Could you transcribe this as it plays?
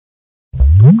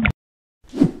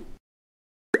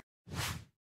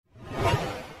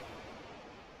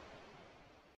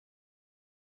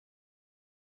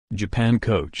Japan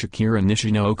coach Akira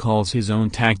Nishino calls his own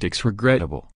tactics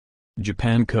regrettable.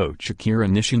 Japan coach Akira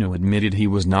Nishino admitted he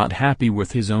was not happy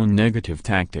with his own negative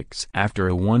tactics after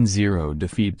a 1-0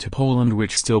 defeat to Poland,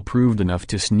 which still proved enough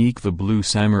to sneak the Blue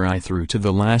Samurai through to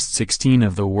the last 16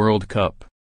 of the World Cup.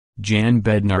 Jan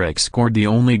Bednarek scored the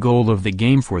only goal of the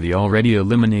game for the already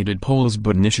eliminated Poles,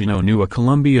 but Nishino knew a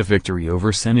Colombia victory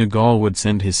over Senegal would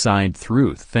send his side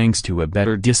through thanks to a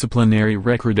better disciplinary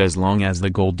record as long as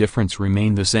the goal difference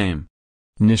remained the same.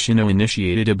 Nishino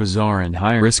initiated a bizarre and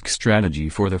high-risk strategy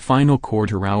for the final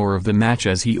quarter hour of the match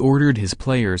as he ordered his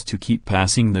players to keep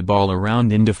passing the ball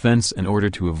around in defense in order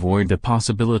to avoid the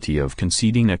possibility of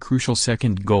conceding a crucial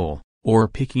second goal, or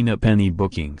picking up any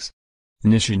bookings.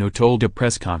 Nishino told a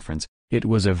press conference, "It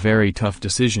was a very tough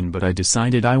decision, but I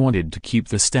decided I wanted to keep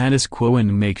the status quo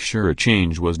and make sure a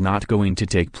change was not going to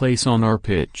take place on our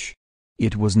pitch.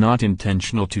 It was not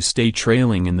intentional to stay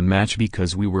trailing in the match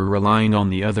because we were relying on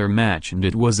the other match and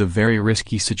it was a very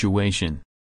risky situation.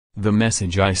 The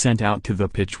message I sent out to the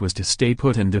pitch was to stay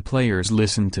put and the players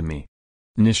listened to me."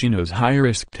 Nishino's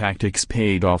high-risk tactics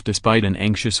paid off despite an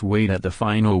anxious wait at the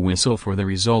final whistle for the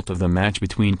result of the match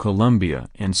between Colombia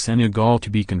and Senegal to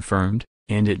be confirmed,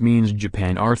 and it means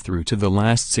Japan are through to the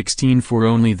last 16 for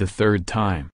only the third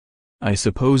time. "I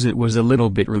suppose it was a little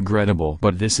bit regrettable,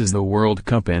 but this is the World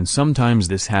Cup and sometimes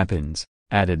this happens,"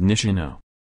 added Nishino.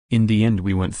 "In the end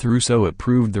we went through, so it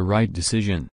proved the right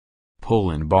decision."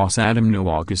 Poland boss Adam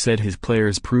Nowacka said his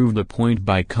players proved a point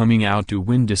by coming out to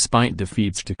win despite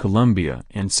defeats to Colombia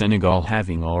and Senegal,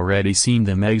 having already seen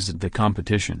them exit the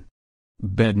competition.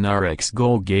 Bednarek's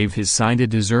goal gave his side a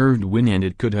deserved win, and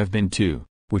it could have been two,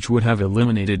 which would have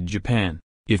eliminated Japan,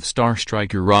 if star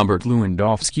striker Robert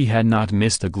Lewandowski had not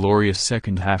missed a glorious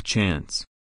second-half chance.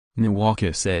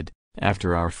 Nowacka said,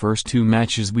 "After our first two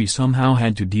matches we somehow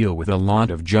had to deal with a lot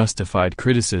of justified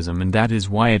criticism, and that is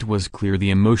why it was clear the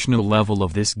emotional level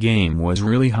of this game was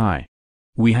really high.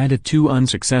 We had two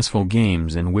unsuccessful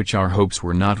games in which our hopes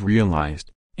were not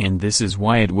realized, and this is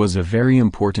why it was a very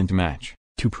important match,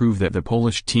 to prove that the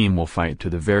Polish team will fight to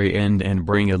the very end and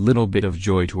bring a little bit of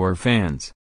joy to our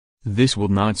fans. This will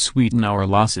not sweeten our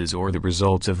losses or the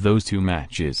results of those two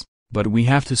matches. But we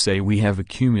have to say we have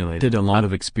accumulated a lot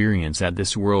of experience at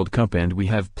this World Cup and we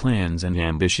have plans and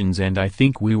ambitions, and I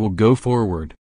think we will go forward."